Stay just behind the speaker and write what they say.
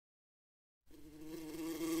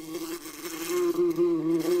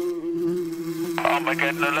down, we're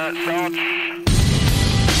getting alert shots.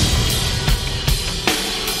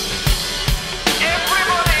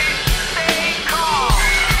 Everybody stay calm.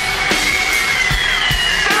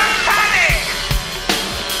 Don't panic.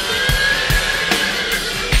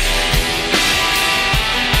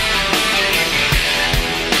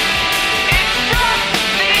 It's just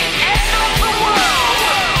the end of the world.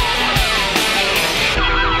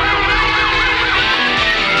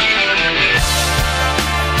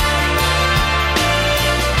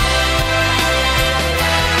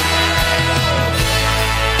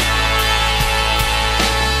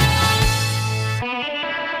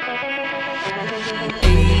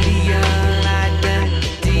 Alien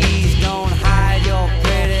identities, don't hide your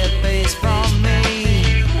pretty face from me.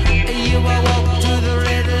 You awoke to the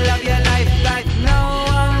riddle of your life like no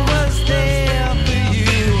one was there for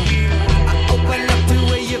you. I open up to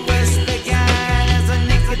where you first began as a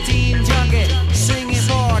nicotine junkie, singing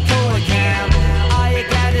for a cola can. Are you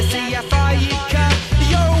glad to see how far you come?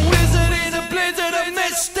 You're a wizard in a blizzard of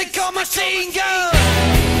mystical machine gun.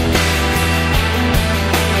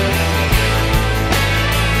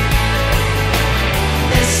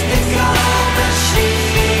 Mystical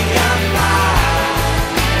machine gun fire.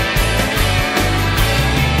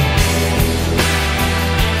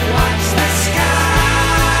 Watch the sky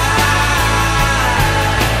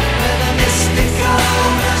with a mystical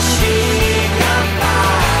machine gun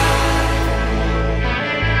fire.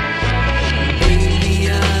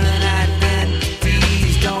 Alien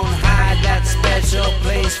identities, don't hide that special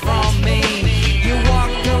place from me. You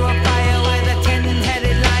walked through a fire with a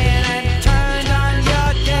 10-headed lion and turned on your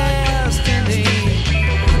destiny.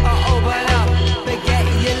 Open up, forget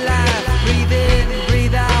your life. Breathe in,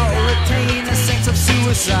 breathe out, retain a sense of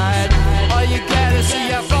suicide. All you gotta see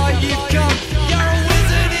how far